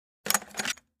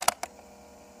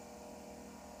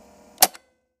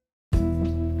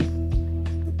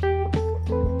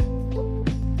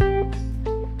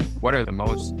What are the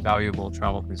most valuable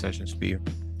travel concessions for you?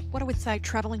 What I would say,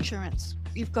 travel insurance.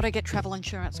 You've got to get travel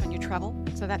insurance when you travel.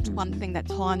 So that's one thing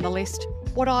that's high on the list.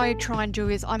 What I try and do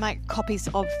is I make copies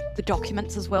of the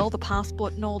documents as well, the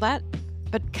passport and all that,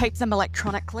 but keep them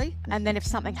electronically. And then if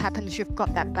something happens, you've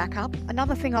got that backup.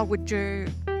 Another thing I would do,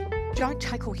 don't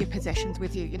take all your possessions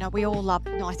with you. You know, we all love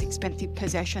nice, expensive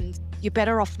possessions. You're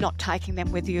better off not taking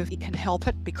them with you if you can help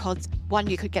it, because one,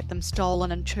 you could get them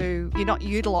stolen, and two, you're not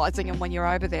utilising them when you're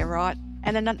over there, right?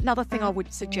 And then another thing I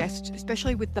would suggest,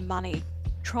 especially with the money,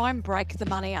 try and break the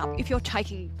money up. If you're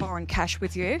taking foreign cash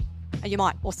with you, and you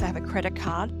might also have a credit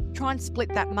card, try and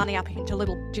split that money up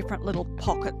into different little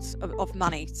pockets of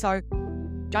money. So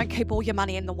don't keep all your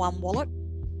money in the one wallet,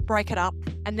 break it up.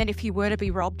 And then if you were to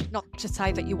be robbed, not to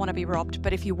say that you want to be robbed,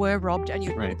 but if you were robbed and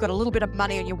you've got a little bit of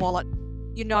money in your wallet,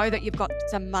 you know that you've got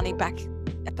some money back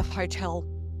at the hotel,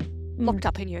 locked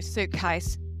up in your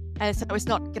suitcase. And so it's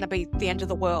not going to be the end of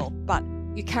the world, but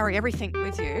you carry everything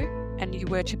with you, and you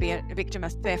were to be a victim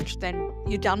of theft, then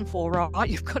you're done for, right?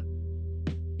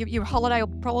 Your holiday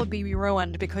will probably be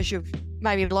ruined because you've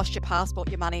maybe lost your passport,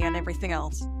 your money, and everything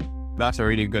else. That's a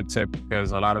really good tip,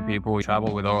 because a lot of people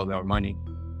travel with all their money.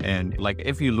 And like,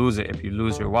 if you lose it, if you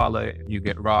lose your wallet, you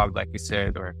get robbed, like you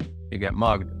said, or you get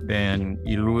mugged, then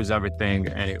you lose everything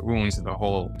and it ruins the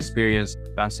whole experience.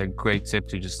 That's a great tip,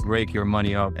 to just break your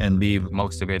money up and leave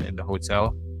most of it in the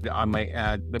hotel. I might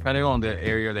add, depending on the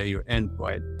area that you're in,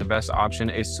 but the best option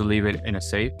is to leave it in a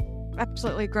safe.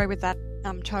 Absolutely agree with that.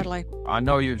 Totally. I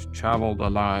know you've traveled a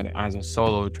lot as a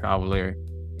solo traveler,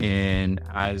 and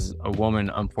as a woman,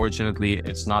 unfortunately,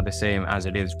 it's not the same as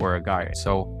it is for a guy.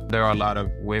 So there are a lot of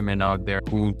women out there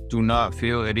who do not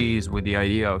feel at ease with the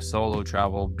idea of solo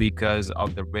travel because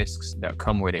of the risks that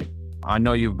come with it. I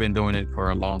know you've been doing it for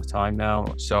a long time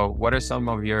now. So what are some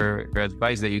of your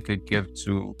advice that you could give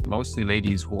to mostly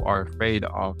ladies who are afraid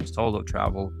of solo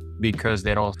travel because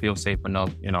they don't feel safe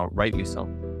enough, rightly so?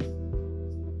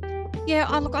 Yeah,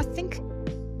 I think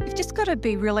you've just got to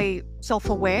be really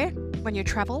self-aware when you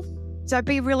travel. So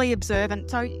be really observant.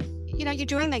 So, you're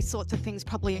doing these sorts of things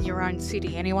probably in your own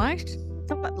city anyway.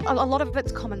 So a lot of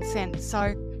it's common sense.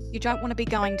 So you don't want to be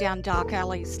going down dark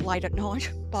alleys late at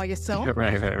night by yourself.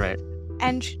 Right.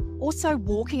 And also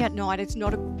walking at night is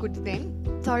not a good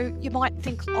thing. So you might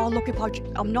think, oh, look, if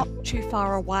I'm not too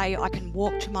far away, I can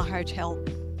walk to my hotel.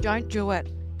 Don't do it.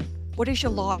 What is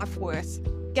your life worth?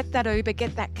 Get that Uber,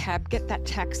 get that cab, get that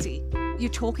taxi. You're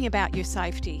talking about your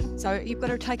safety. So you've got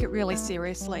to take it really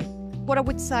seriously. What I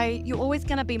would say, you're always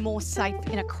going to be more safe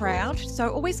in a crowd. So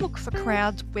always look for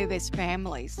crowds where there's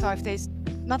families. So if there's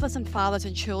mothers and fathers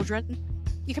and children,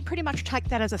 you can pretty much take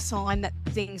that as a sign that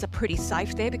things are pretty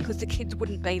safe there, because the kids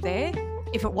wouldn't be there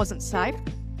if it wasn't safe.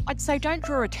 I'd say don't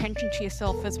draw attention to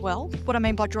yourself as well. What I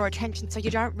mean by draw attention, so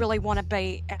you don't really want to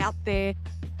be out there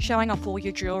showing off all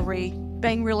your jewellery,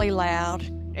 being really loud,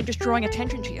 and just drawing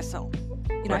attention to yourself.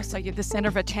 So you're the centre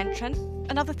of attention.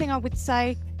 Another thing I would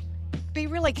say, be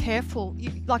really careful.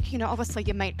 Obviously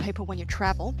you meet people when you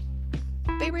travel.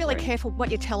 Be really careful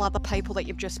what you tell other people that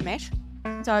you've just met.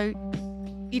 So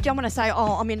you don't want to say,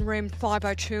 oh, I'm in room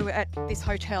 502 at this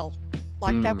hotel.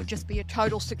 That would just be a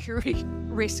total security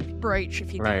risk breach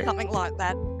if you did something like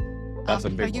that. That's a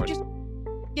big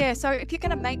one. So if you're going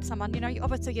to meet someone,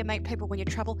 obviously you meet people when you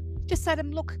travel, just say to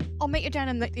them, look, I'll meet you down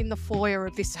in the foyer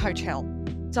of this hotel.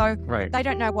 So they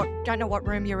don't know what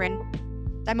room you're in.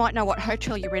 They might know what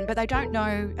hotel you're in, but they don't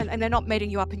know, and they're not meeting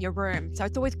you up in your room. So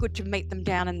it's always good to meet them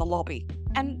down in the lobby.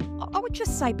 And I would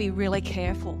just say be really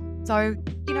careful. So,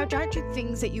 don't do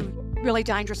things that you're really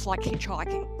dangerous, like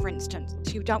hitchhiking, for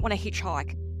instance. You don't want to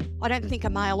hitchhike. I don't think a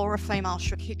male or a female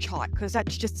should hitchhike, because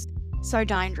that's just so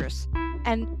dangerous.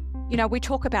 And, we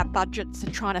talk about budgets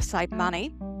and trying to save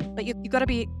money, but you've got to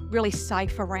be really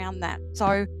safe around that.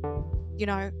 So,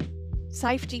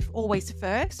 safety always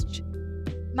first,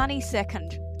 money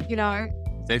second,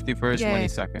 Safety first, money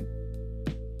second.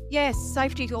 Yes,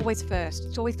 safety is always first.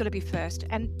 It's always got to be first.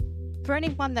 And for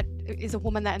anyone that is a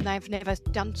woman and they've never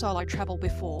done solo travel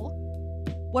before,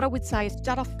 what I would say is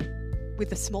start off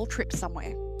with a small trip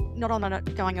somewhere, not on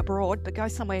going abroad, but go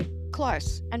somewhere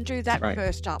close and do that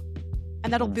first up.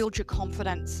 And that'll build your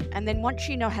confidence. And then once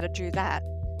you know how to do that,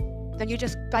 then you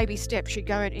just baby steps, you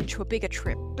go into a bigger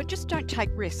trip. But just don't take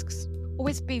risks.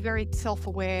 Always be very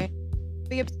self-aware,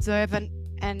 be observant,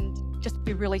 and just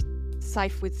be really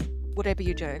safe with whatever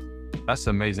you do. That's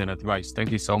amazing advice.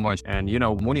 Thank you so much. And,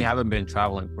 when you haven't been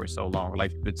traveling for so long,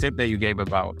 like the tip that you gave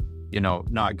about,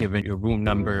 not giving your room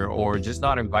number or just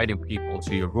not inviting people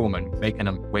to your room and making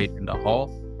them wait in the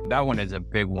hall, that one is a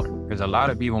big one, because a lot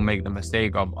of people make the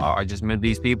mistake of, oh, I just met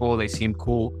these people, they seem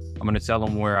cool, I'm going to tell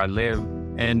them where I live,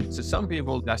 And to some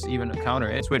people, that's even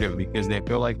counterintuitive because they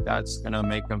feel like that's going to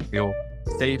make them feel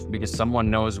safe because someone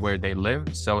knows where they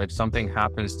live. So if something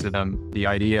happens to them, the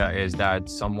idea is that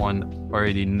someone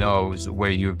already knows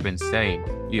where you've been staying.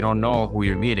 You don't know who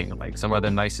you're meeting. Like some of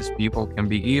the nicest people can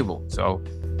be evil. So